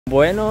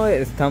Bueno,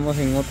 estamos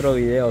en otro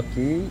video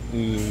aquí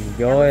y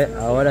yo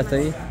ahora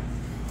estoy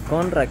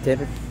con Raquel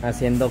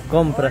haciendo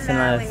compras en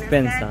la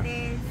despensa.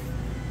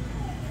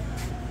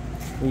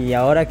 ¿Y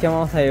ahora qué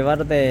vamos a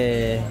llevar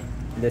de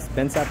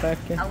despensa,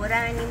 Raquel?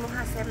 Ahora venimos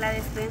a hacer la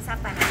despensa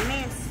para el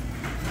mes.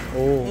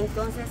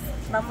 Entonces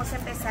vamos a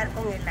empezar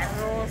con el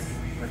arroz,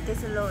 porque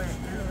eso es lo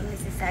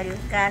necesario en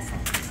casa.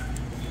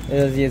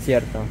 Eso sí es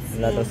cierto, sí.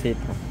 El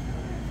arrocito.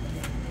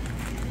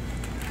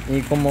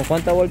 ¿Y como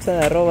cuánta bolsa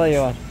de arroz va a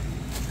llevar?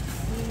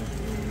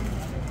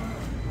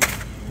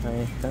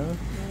 Ahí está.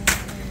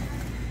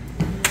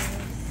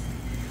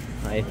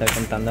 Ahí está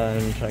contando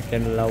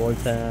Raquel la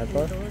bolsa de arroz.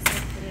 12, 13,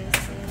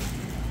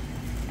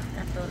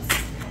 14,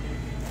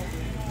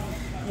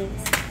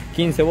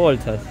 15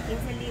 bolsas.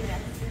 15 libras.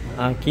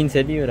 Ah,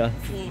 15 libras.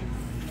 Sí.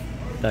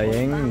 Está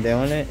bien,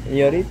 démosle.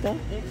 ¿Y ahorita?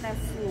 Es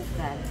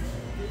azúcar.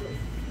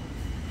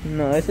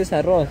 No, ese es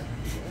arroz.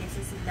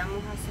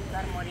 Necesitamos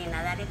azúcar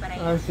morena, dale para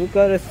allá.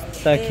 Azúcar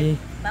está aquí.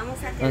 Vamos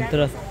a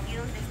quedarnos aquí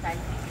donde está el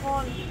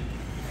frijol.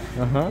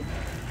 Ajá.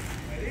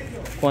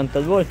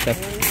 ¿Cuántas bolsas?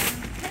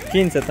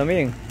 15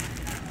 también. 2,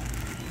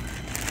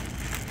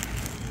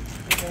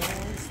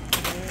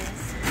 3,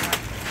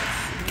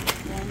 4,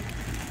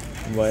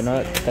 5. Bueno,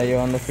 6, está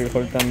llevando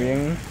frijol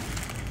también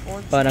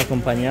 8, para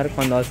acompañar 9,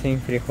 cuando hacen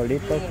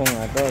frijolito 10, con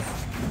arroz.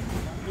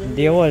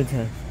 10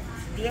 bolsas.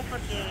 10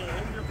 porque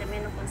es lo que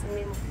menos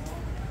consumimos.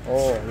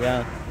 Oh,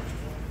 ya.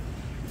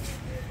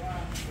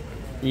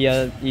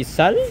 ¿Y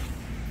sal?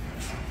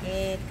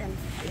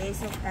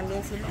 Eso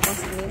también sí lo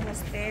consumimos,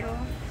 pero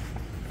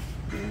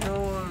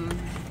no.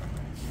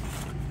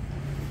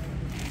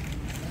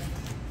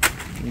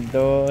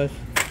 2,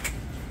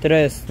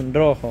 3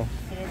 rojo.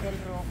 3 del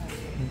rojo.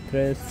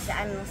 3.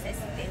 Ya no sé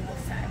si tengo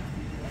sal.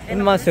 Es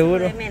más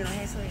seguro. De menos,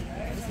 eso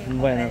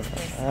bueno,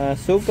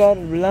 azúcar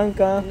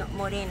blanca. No,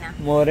 morena.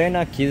 Morena,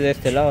 aquí de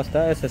este lado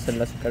está. Ese es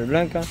el azúcar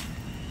blanca.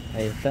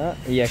 Ahí está.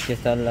 Y aquí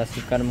está el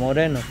azúcar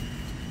morena.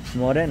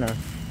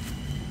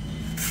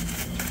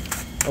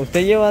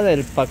 Usted lleva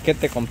del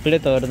paquete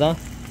completo, ¿verdad?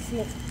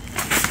 Sí.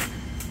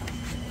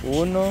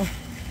 1. Eso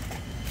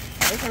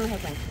no se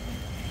cuenta.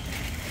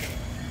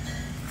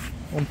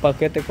 Un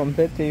paquete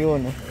completo y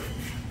 1.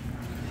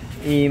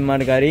 Y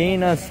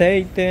margarina,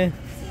 aceite.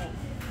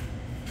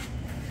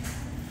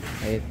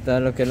 Sí. Ahí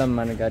está lo que es la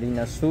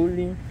margarina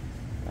azul,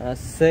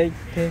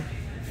 aceite.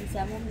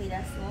 Usamos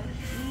Mirasol.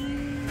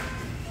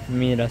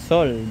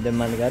 Mirasol de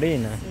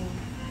margarina.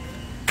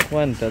 Sí.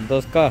 ¿Cuántas?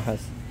 2 cajas.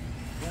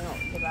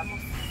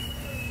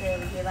 Se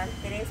llevan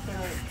 3, pero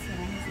se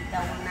necesita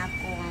una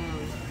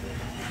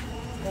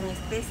con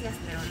especias,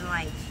 pero no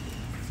hay.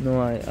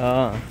 No hay.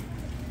 Ah,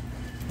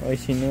 hoy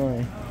sí no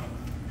hay.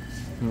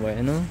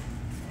 Bueno.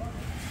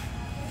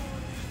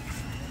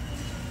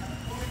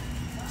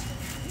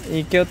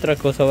 ¿Y qué otra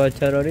cosa va a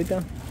echar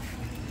ahorita?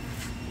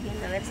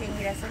 Viendo a ver si hay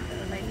Mirasol,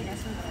 pero no hay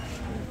Mirasol.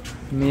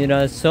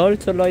 Mirasol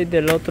solo hay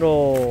del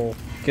otro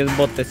que es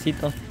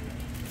botecito,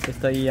 que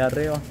está ahí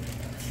arriba.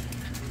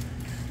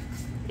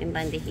 En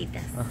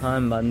bandejitas. Ajá,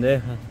 en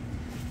bandeja.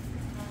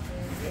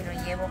 Pero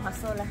llevo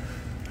mazola.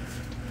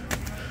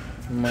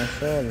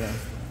 Mazola.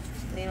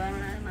 Llevan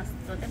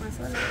dos de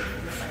mazola y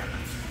una para acá.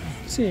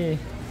 Sí,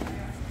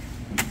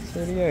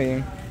 sería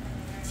bien.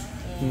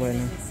 Bueno.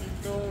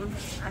 Necesito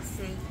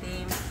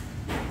aceite,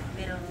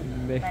 pero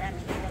para mí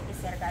tiene que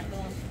ser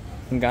galón.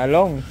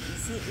 ¿Galón?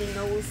 Sí, y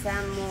no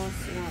usamos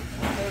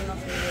lo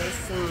que es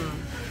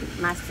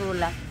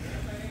mazola.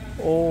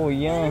 Oh,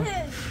 ya.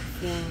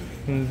 Sí.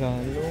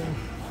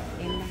 Galón.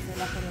 En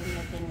mazola, pero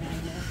no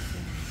tenemos.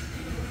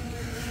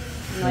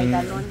 No hay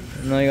galones.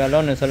 No hay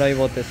galones, solo hay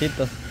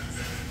botecitos.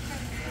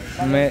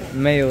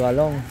 Medio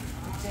galón.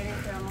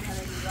 Vamos a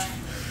averiguar.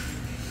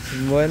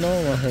 Bueno,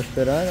 vamos a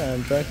esperar a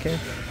que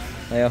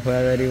allá voy a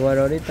averiguar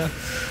ahorita.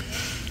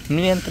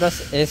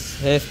 Mientras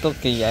es esto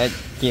que ya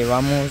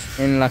llevamos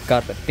en la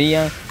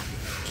carretilla,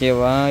 que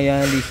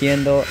vaya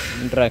eligiendo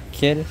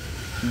Raquel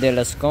de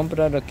las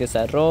compras, lo que es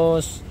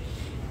arroz,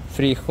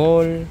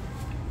 frijol,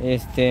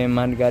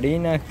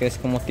 margarina, que es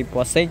como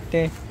tipo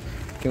aceite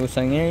que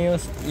usan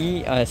ellos,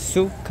 y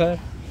azúcar.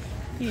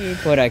 Y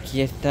por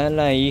aquí está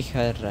la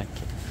hija de Raquel.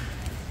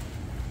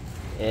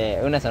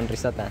 Una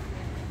sonrisota.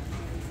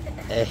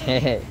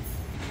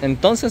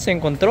 Entonces, ¿se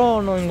encontró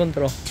o no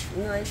encontró? No,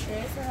 eso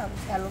es a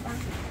buscar los bancos.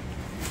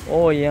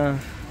 Oh, ya.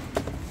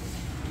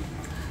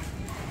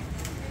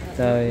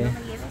 Está bien. No me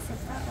lleve ese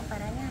carro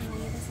para allá, no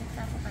lleve ese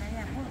carro para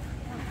allá.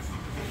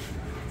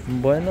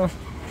 Bueno,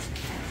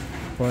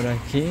 por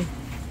aquí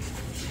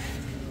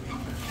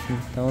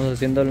estamos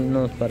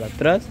haciéndonos para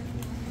atrás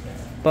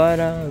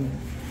para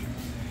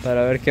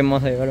ver qué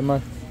vamos a llevar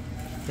más.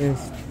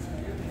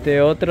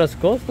 Otras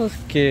cosas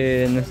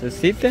que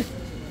necesite.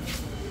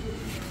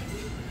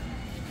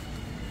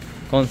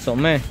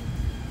 Consomé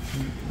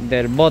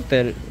del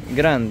bote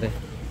grande.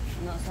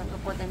 No, son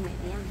 2 botes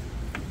medianos.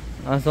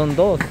 Ah, son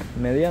 2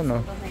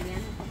 medianos. 2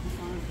 medianos porque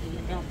son, yo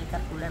tengo que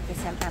calcular que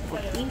salga por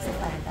 15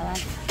 para el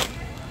caballo.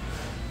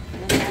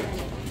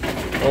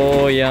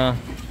 Oh, ya.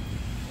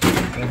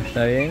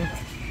 Está bien.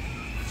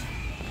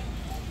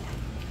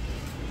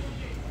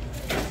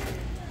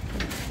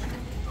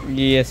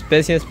 Y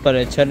especies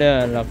para echarle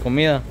a la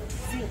comida.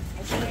 Sí,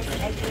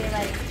 hay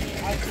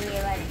que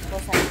llevar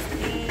cosas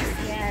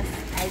especias,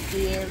 hay que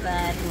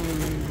llevar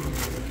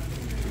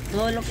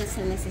todo lo que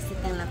se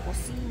necesita en la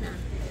cocina.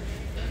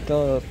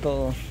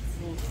 Todo.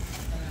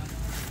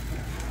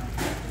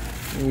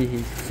 Sí.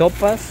 Y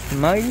sopas,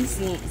 Maggi.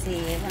 Sí,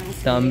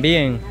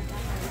 También.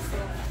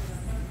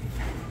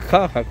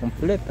 Caja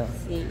completa.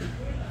 Sí.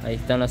 Ahí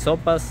están las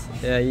sopas,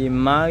 ahí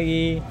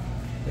Maggi,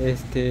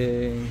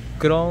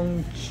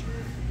 Crunch.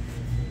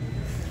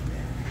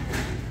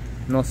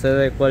 No sé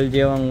de cuál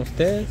llevan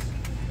ustedes,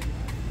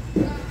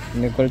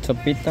 de cuál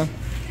sopita.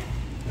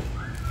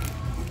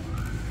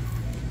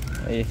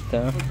 Ahí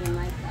está. Porque no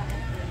hay caja.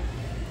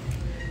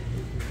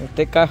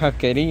 Usted caja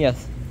querías.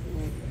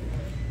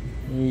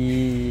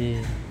 Y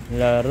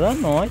la verdad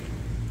no hay.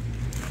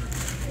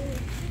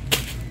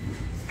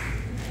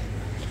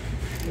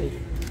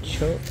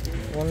 Echó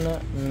una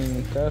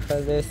mini caja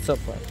de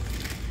sopa.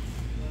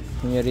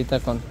 Señorita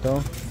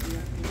contó.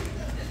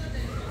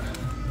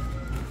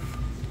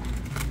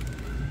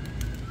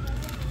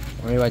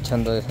 Me iba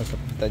echando de esas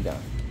sopitas ya.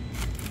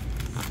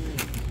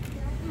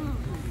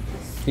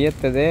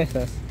 7 de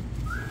esas.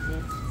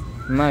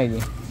 Maggi.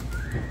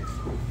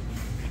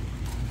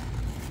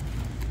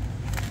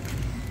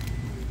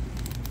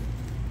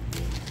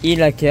 ¿Y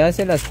la que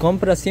hace las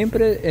compras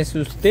siempre es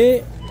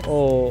usted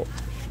o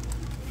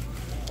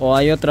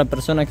hay otra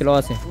persona que lo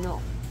hace? No,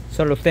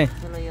 ¿Solo usted?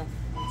 solo yo.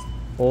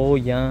 Oh,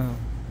 ya.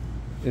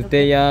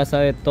 Usted ya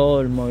sabe todo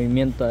el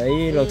movimiento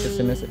ahí, lo que se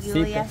Yo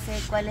necesita. ya sé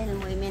cuál es el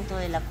movimiento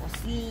de la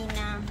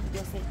cocina,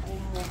 yo sé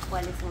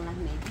cuáles son las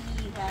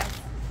medidas,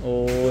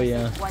 Oh, yo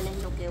ya. sé cuál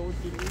es lo que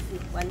utilizo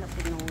y cuál es lo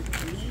que no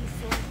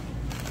utilizo,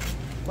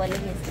 cuál es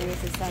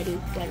necesario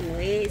y cuál no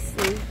es.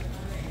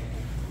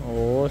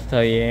 Oh,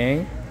 está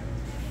bien.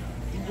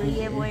 Yo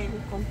llevo el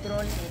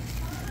control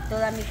de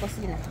toda mi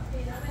cocina.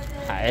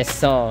 A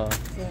eso.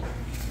 Sí,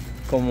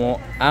 Como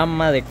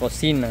ama de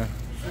cocina. sí.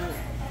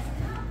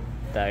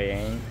 Está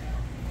bien.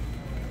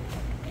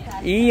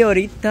 Y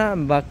ahorita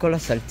va con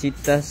las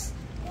salchitas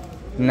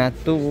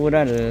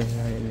naturales.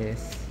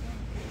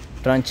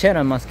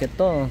 Rancheras más que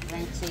todo.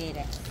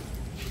 Ranchera.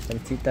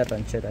 Salsita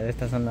ranchera.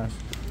 Estas son las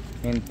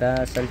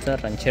mentadas salsa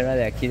ranchera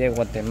de aquí de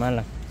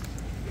Guatemala.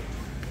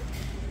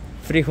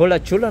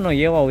 Frijola chula no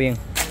lleva o bien.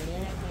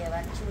 También hay que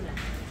llevar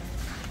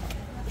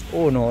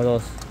chula. 1 o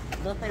 2.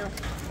 No, pero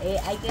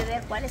hay que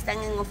ver cuáles están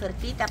en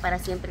ofertita para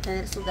siempre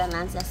tener sus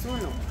ganancias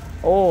uno.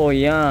 Oh,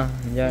 ya.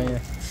 Ya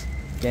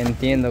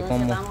entiendo. Entonces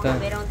cómo vamos está. a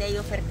ver dónde hay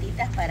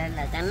ofertitas para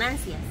las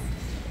ganancias.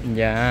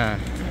 Ya.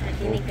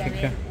 Siempre tiene que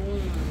haber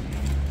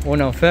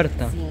Una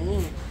oferta. sí,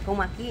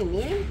 como aquí,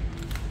 miren.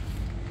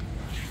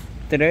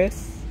 3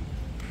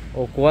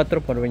 o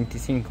 4 por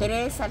 25.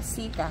 3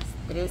 salsitas.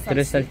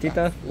 3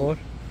 saltitas sí. por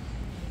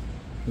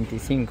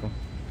 25.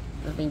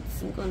 Los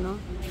 25 no.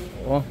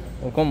 Oh,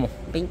 ¿o cómo?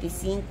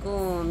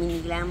 25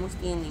 miligramos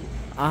tienen.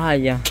 Ah,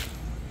 ya.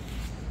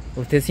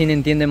 Usted sí le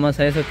entiende más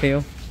a eso que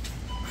yo.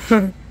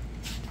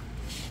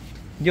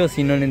 Yo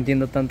sí no le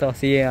entiendo tanto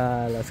así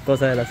a las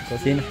cosas de las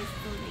cocinas.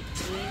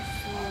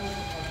 Queso,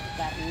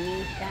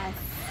 carnitas,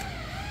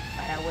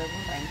 para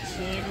huevos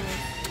rancheros.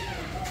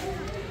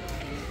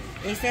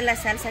 Esta es la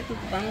salsa que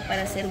ocupamos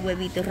para hacer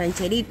huevitos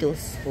rancheritos.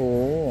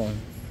 Oh,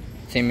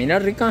 ¿se mira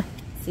rica?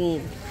 Sí,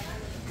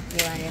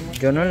 llevaremos.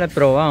 Yo no la he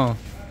probado.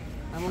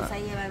 Vamos a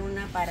llevar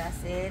una para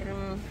hacer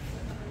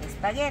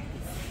espaguetis.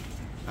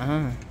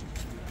 Ah.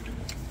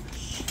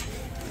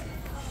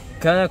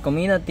 Cada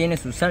comida tiene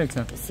su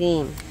salsa.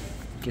 Sí,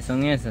 ¿Qué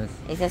son esas?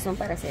 esas son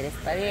para hacer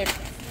espaguetis.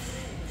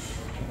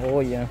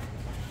 Oh, ya.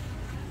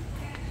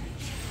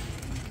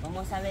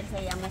 Vamos a ver si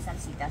hallamos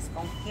salsitas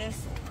con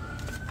queso.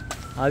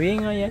 Ah,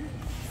 bien, allá.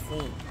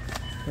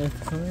 Sí.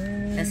 Estas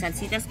son- Las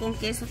salsitas con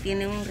queso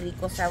tienen un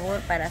rico sabor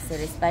para hacer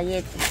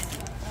espaguetis.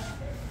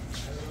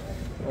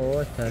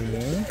 Oh, está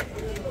bien.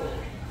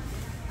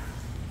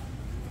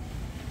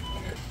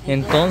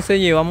 Entonces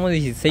llevamos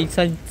 16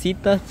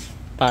 salsitas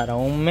para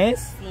un mes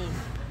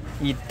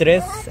Sí, y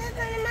 3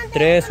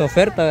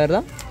 ofertas,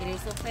 ¿verdad? 3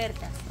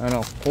 ofertas, Ah,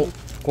 no,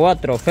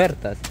 4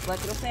 ofertas.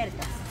 4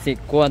 ofertas. Sí,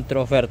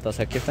 4 ofertas.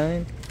 Aquí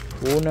están.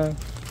 1,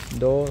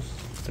 2,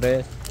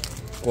 3,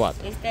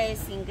 4. Esta es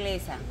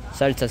inglesa.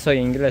 Salsa soya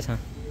inglesa.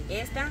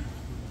 Esta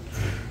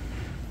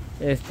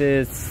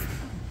Este es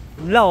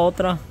la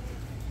otra.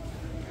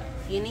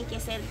 tienen que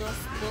ser dos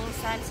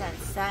salsas,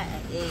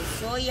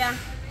 soya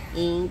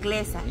e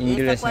inglesa.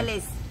 Inglesa. ¿Esta cuál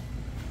es?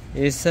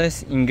 Esa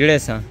es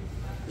inglesa.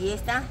 ¿Y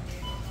esta?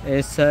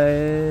 Esa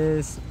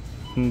es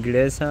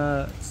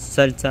inglesa,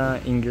 salsa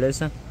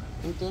inglesa.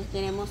 Entonces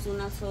tenemos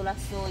una sola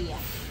soya.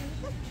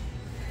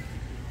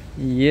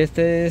 Y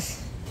este es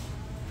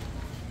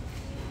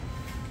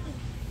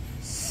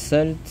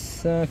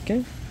salsa,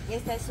 ¿qué?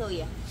 Esta es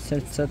soya.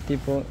 Salsa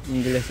tipo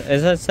inglesa.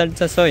 Esa es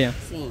salsa soya.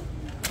 Sí.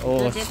 Oh.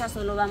 Entonces esa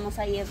solo vamos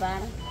a llevar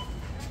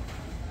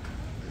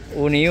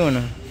Una y una.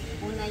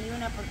 una y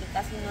una porque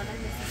casi no las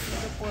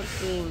necesito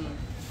porque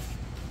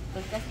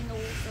pues casi no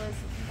uso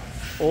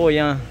eso. Oh,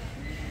 ya.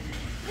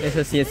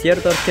 Eso sí es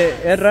cierto. Es que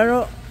es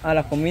raro a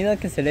la comida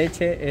que se le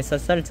eche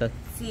esas salsas.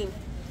 Sí,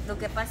 lo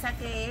que pasa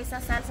que esa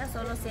salsa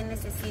solo se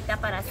necesita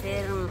para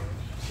hacer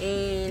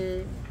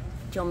el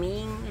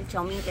chaumín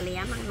que le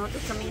llaman.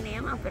 Nosotros chaumín le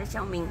llaman, pero es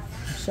chaumín.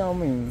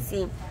 Xiaomi.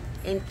 Sí,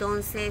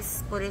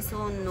 entonces por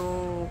eso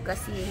no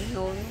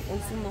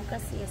usamos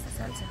casi esa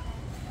salsa.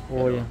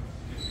 Oye,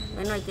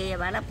 Bueno, hay que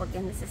llevarla porque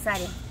es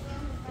necesaria.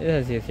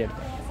 eso sí es cierto.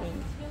 Sí.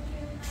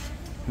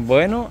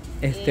 Bueno,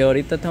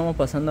 ahorita estamos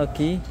pasando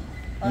aquí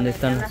donde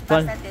están las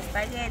pastas palas. de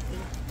espagueti.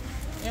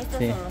 Estos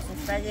Sí. son los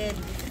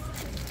espaguetis.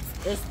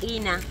 Es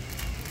Ina.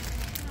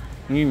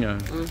 Niña,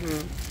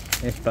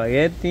 Ujú.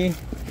 espagueti.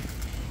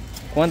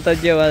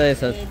 ¿Cuántas lleva de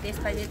esas? De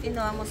espagueti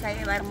no vamos a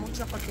llevar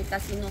mucho porque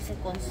casi no se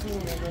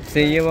consume.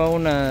 Se lleva Lo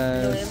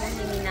unas hemos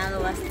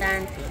eliminado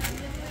bastante.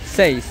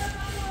 6.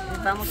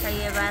 Vamos a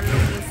llevar lo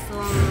que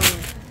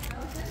son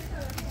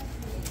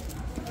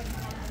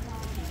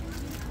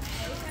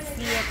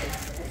 7.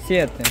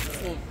 7.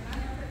 Sí.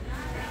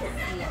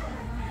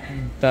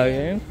 Está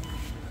bien.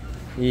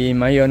 ¿Y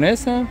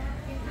mayonesa?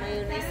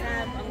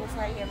 Mayonesa vamos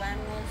a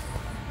llevarnos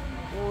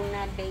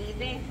una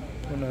baby.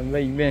 Una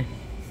baby.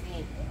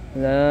 Sí.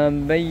 La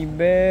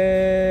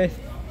baby.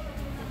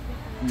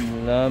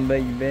 La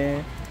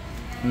baby.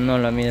 No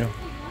la miro.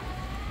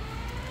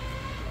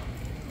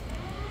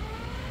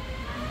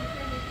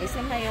 ¿Esa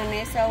es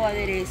mayonesa o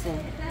aderezo?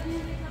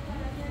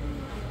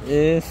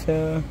 Es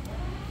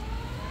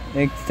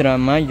extra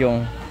mayo.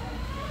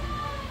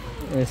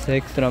 Es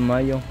extra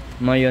mayo.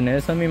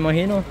 Mayonesa me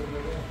imagino.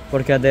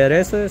 Porque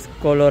aderezo es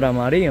color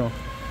amarillo.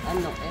 Ah,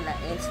 no,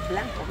 es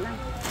blanco.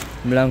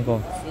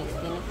 Blanco. Sí,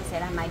 tiene que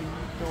ser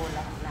amarillito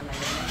la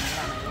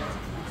mayonesa.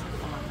 No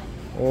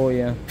sé cómo. Oh,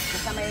 ya.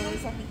 Esta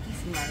mayonesa es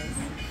riquísima,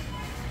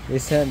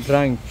 ¿ves? Esa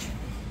ranch.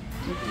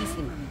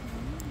 Riquísima.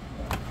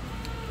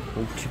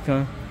 Oh,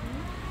 chica.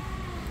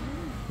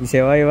 ¿Y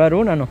se va a llevar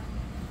una, no?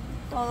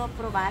 Todo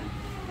probar.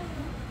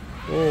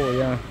 Oh,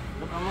 ya.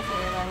 Lo vamos a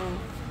llevar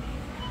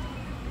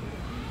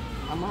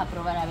Vamos a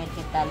probar a ver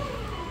qué tal.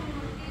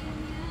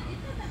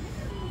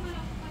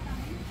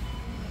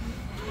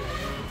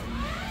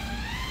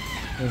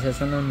 Esas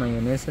son las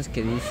mayonesas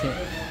que dice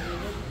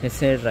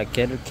ese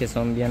Raquel que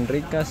son bien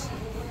ricas.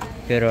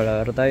 Pero la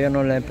verdad yo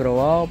no la he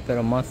probado,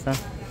 pero más está.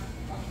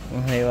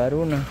 Vamos a llevar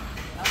una.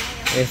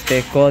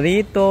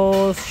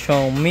 Coditos,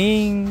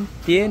 Xiaomi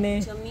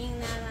tiene. Chomín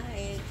nada,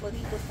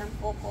 coditos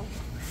tampoco.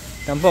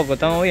 Tampoco,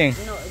 estamos bien.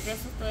 No, de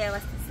eso estoy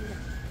abastecida.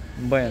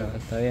 Bueno,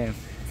 está bien.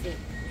 Sí.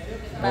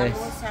 Vamos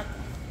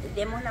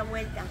demos la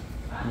vuelta.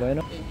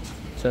 Bueno,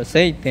 su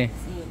aceite.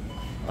 Sí.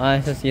 Ah,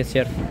 eso sí es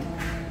cierto.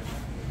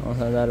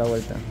 Vamos a dar la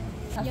vuelta.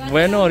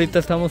 Bueno, ahorita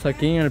estamos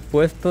aquí en el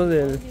puesto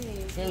de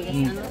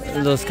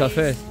los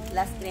cafés.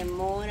 Las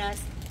cremoras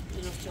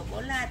y los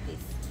chocolates.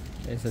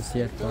 Eso es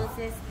cierto.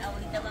 Entonces,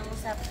 ahorita vamos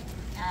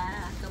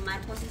a tomar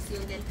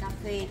posesión del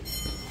café.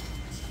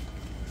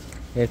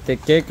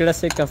 ¿Qué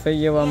clase de café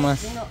lleva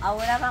más? Bueno,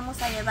 ahora vamos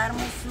a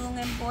llevarnos un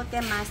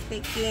embote más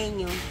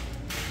pequeño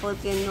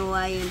porque no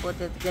hay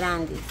embotes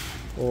grandes.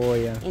 Oh,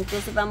 ya.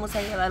 Entonces vamos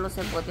a llevar los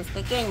embotes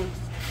pequeños.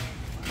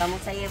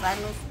 Vamos a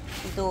llevarnos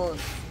 2.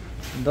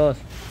 2.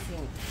 Sí.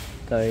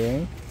 Está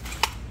bien.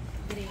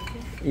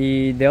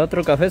 ¿Y de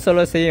otro café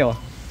solo ese lleva?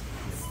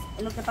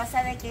 Lo que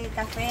pasa es que el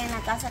café en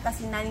la casa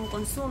casi nadie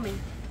consume.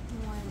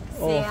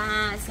 Oh.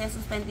 Se ha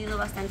suspendido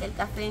bastante el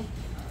café.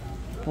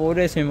 Por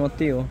ese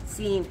motivo.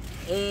 Sí,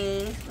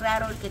 es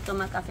raro el que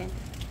toma café.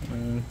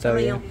 Está Solo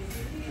bien.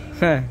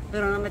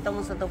 Pero no me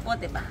tomo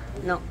sotopote, pa.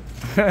 No.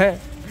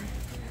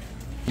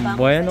 Vamos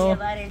Bueno. a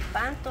llevar el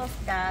pan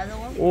tostado.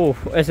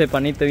 Ese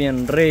panito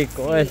bien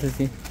rico, Sí, ese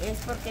sí. Es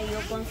porque yo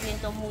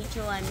consiento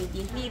mucho a mis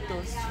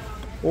viejitos.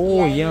 Y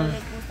Oh, a ya. ellos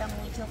les gusta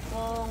mucho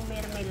con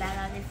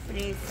mermelada de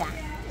fresa.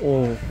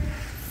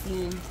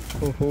 Sí.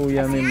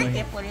 Ya Así me que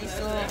imagino. por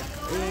eso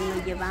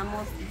nos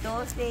llevamos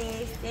 2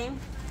 de este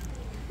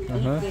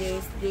Ajá. y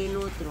 3 del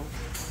otro.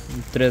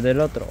 3 del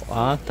otro.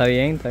 Ah, está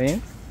bien, está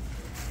bien.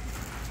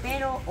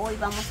 Pero hoy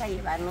vamos a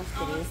llevarnos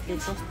 3 de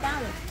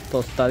tostados.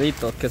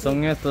 Tostaditos, que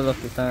son estos los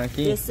que están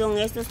aquí. Que son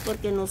estos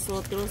porque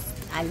nosotros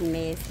al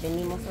mes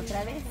venimos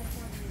otra vez.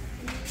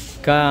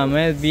 Cada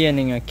mes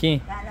vienen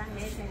aquí. Cada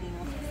mes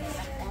venimos a hacer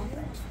las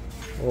compras.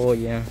 Oh,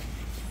 ya.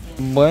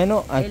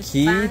 Bueno,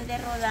 aquí. El pan de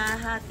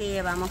rodaja que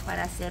llevamos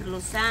para hacer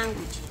los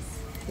sándwiches.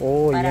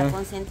 Oh, Para ya.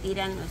 consentir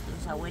a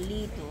nuestros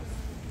abuelitos.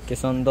 Que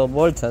son 2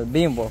 bolsas,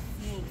 Bimbo.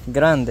 Sí,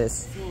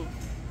 Grandes. sí.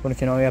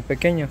 Porque no había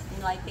pequeños.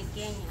 No hay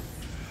pequeños.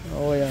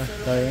 Oh, ya, Solo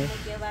está bien.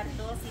 podemos llevar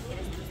 2 y 3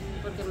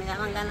 porque me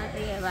daban ganas de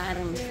llevar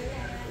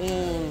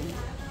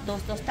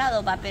 2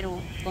 tostados, va, pero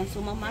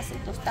consumo más el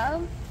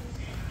tostado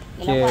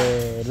que el aguado.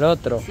 Que el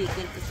otro. Sí, que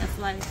el que está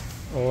suave.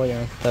 Oh,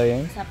 ya, está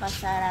bien. Vamos a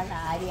pasar a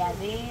la área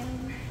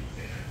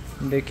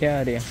 ¿De qué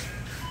área?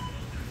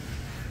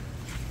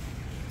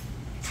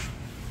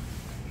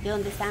 de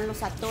donde están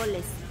los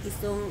atoles, que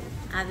son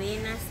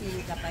avenas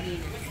y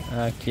caparinas.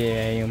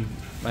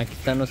 Aquí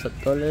están los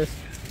atoles.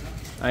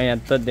 Hay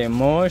atol de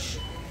mosh,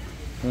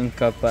 en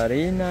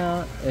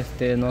caparina,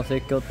 no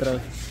sé qué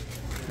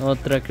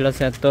otra clase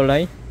de atol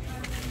hay.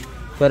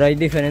 Pero hay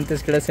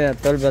diferentes clases de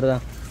atol,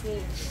 ¿verdad? Sí.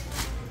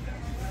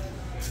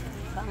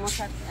 Vamos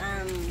a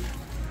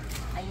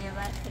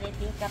llevar 3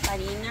 tincas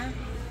harina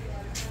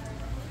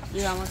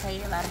y vamos a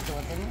llevar 2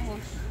 de mosh.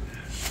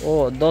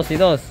 Oh, 2 y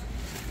 2.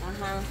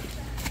 Ajá.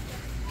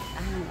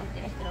 Ay, no,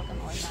 3 creo que me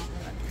voy a llevar.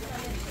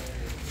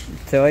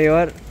 Se va a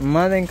llevar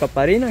más de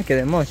encaparina que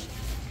de mosh.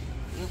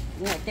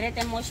 No, 3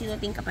 de mosh y 2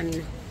 tincas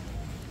harina.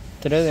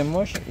 3 de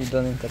mosh y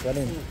 2 de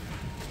encaparina. Sí.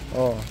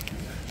 Oh.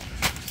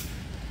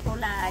 Por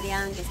la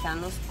área donde están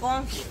los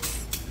Compras.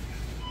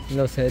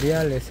 Los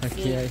cereales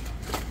aquí Sí. hay.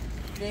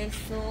 Que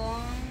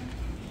son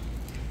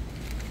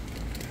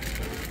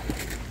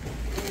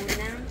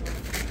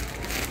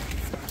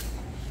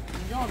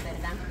 2,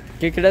 ¿verdad?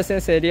 ¿Qué clase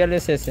de cereal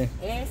es ese?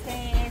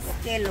 Ese es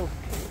Kellogg.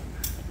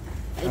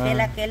 Es de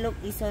la Kellogg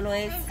y solo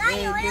es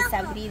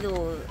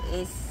desabrido,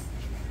 es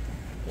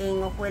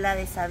en hojuela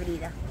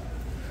desabrida.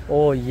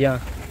 Oh, ya.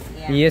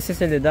 Ya. Y ese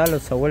se le da a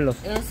los abuelos.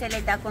 Eso se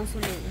le da con su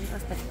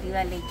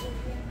respectiva leche.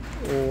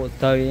 Oh,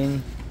 está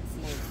bien.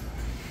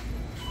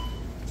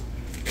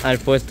 Sí. Al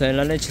puesto de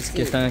las leches que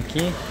Sí. están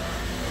aquí.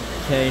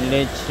 Que hay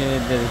leche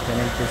de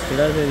diferentes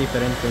clases,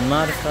 diferentes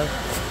marcas.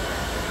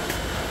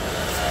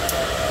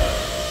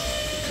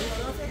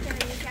 Entonces te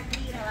venís aquí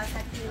y grabas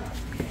aquí.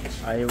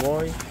 Ahí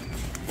voy.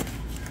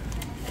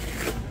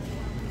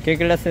 ¿Qué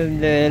clase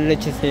de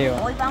leche se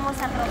lleva? Hoy vamos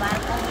a probar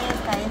con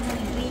esta, es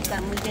muy rica,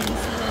 muy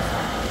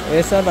deliciosa.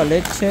 Esa es la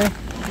leche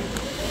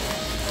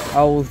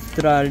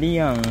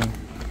australiana.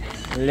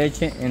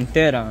 Leche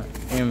entera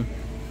en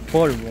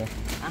polvo.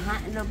 Ajá,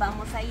 los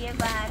vamos a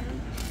llevar.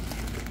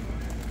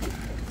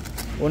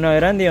 Una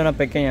grande y una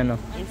pequeña, ¿no?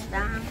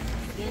 Está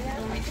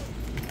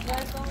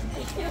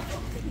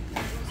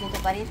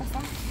 140 está.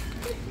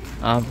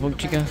 Ah, pues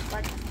chica,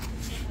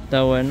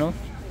 está bueno.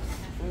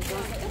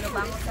 Entonces los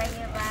vamos a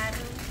llevar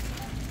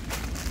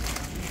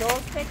 2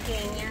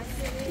 pequeñas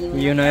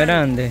Y una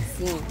grande.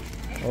 Sí.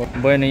 Oh,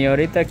 bueno, y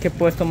ahorita ¿qué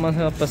puesto más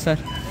se va a pasar?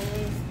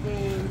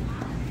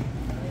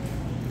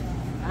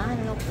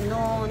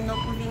 No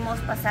pudimos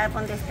pasar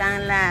donde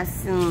están los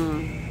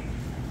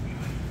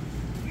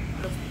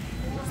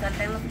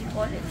sartén, los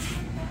frijoles.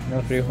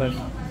 No, frijoles.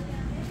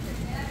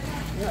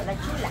 No, la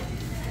chula.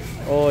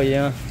 Oh,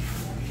 ya.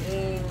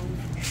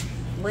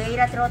 Voy a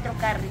ir a traer otro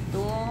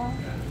carrito.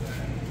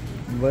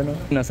 Bueno,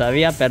 nos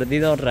había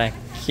perdido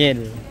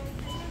Raquel.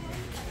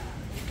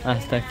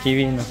 Hasta aquí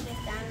vino. ¿Dónde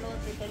están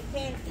los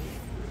detergentes?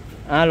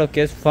 Ah, lo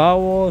que es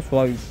Favo,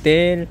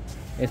 Suavitel,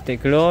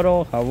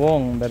 cloro,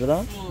 jabón,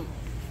 ¿verdad? Sí.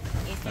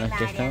 Esta es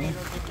Aquí la área están. de los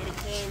detergentes.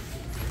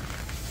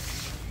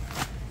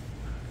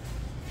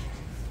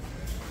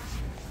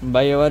 Va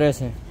a llevar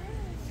ese.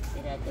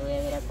 Espérate, voy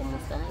a ver a cómo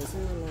está. Eso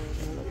no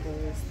lo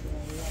puedes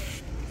todavía.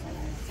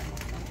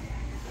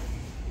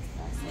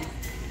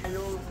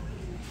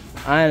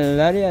 Ah, en el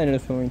área de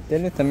los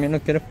Suaviteles también lo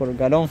quieres por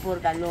galón.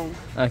 Por galón.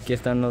 Aquí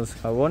están los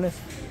jabones.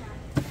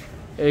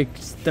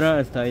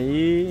 Extra está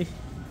ahí.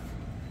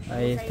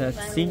 Ahí está,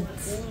 sí.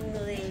 Uno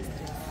de estos.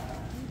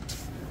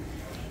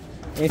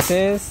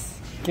 Ese es,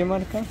 ¿qué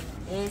marca? Es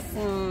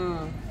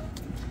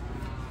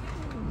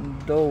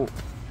Todo.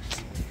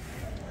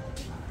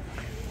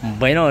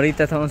 Bueno,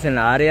 ahorita estamos en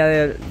la área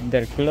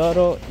del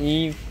cloro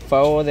y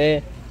Favo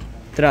de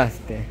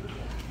traste.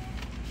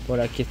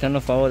 Por aquí están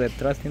los favos de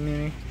traste,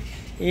 miren.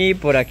 Y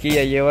por aquí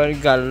ya lleva el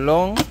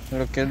galón,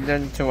 lo que es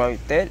del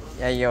Suavitel.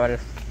 Ya lleva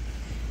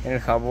el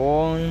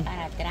jabón.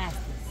 para atrás.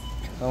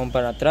 Jabón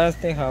para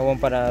traste, jabón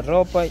para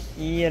ropa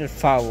y el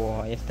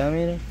Favo. Ahí está,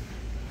 miren.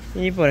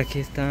 Y por aquí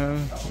están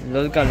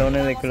los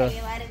galones de cloro. Vamos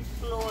a llevar el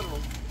cloro.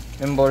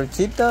 ¿En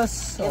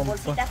bolsitas? En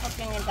bolsitas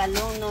porque en el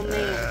galón no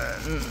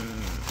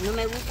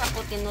me gusta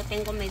porque no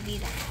tengo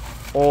medida.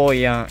 Oh,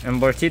 ya, en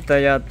bolsita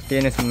ya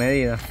tiene su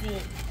medida. Sí,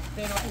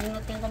 pero ahí no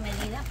tengo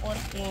medida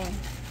porque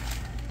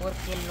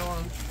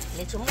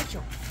le echo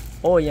mucho.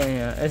 Oh, ya,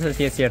 eso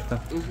sí es cierto.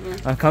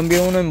 Ujú. A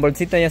cambio uno en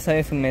bolsita ya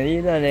sabe su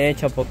medida, le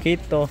echa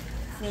poquito.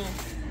 Sí.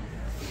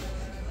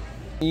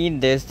 Y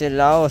de este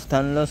lado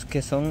están los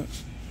que son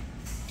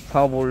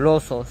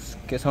fabulosos,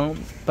 que son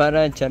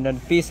para echarle al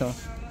piso.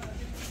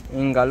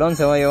 En galón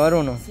se va a llevar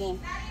uno. Sí.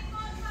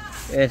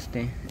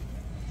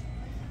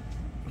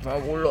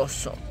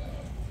 Fabuloso.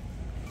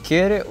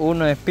 ¿Quiere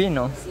uno de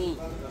pino? Sí.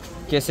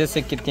 ¿Qué es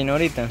ese que tiene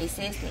ahorita?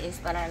 Es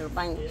para los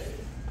baños.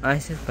 Ah,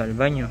 ese es para el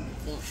baño.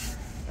 Sí.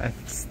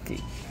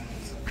 Aquí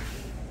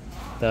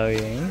está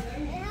bien.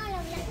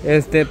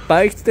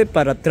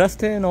 Para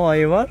traste no va a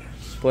llevar.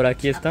 Por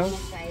aquí están. ¿Cómo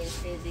está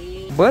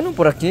de? Bueno,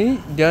 por aquí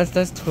ya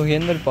está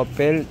escogiendo el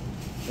papel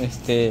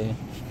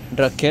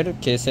Raquel,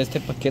 que es este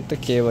paquete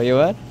que va a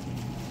llevar.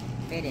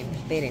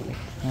 Espérenme.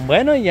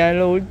 Bueno, ya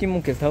lo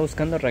último que está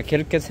buscando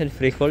Raquel, que es el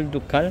frijol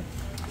ducal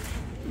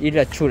y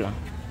la chula.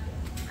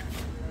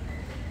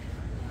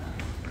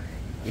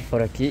 Y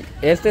por aquí,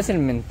 este es el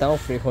mentado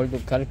frijol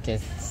ducal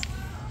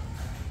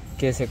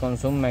que se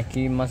consume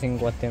aquí más en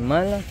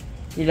Guatemala.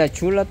 Y la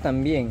chula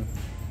también.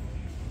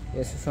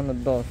 Esos son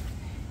los dos.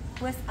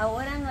 Pues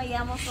ahora no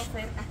hallamos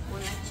ofertas con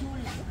la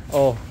chula.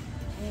 Oh,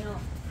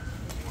 No.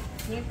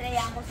 Siempre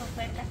hallamos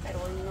ofertas, pero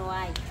hoy no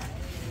hay.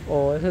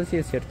 oh, eso sí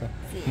es cierto.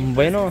 Sí,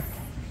 Bueno,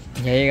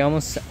 Ya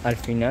llegamos al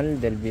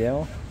final del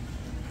video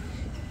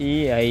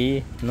y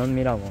ahí nos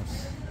miramos.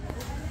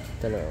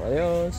 Hasta luego, adiós.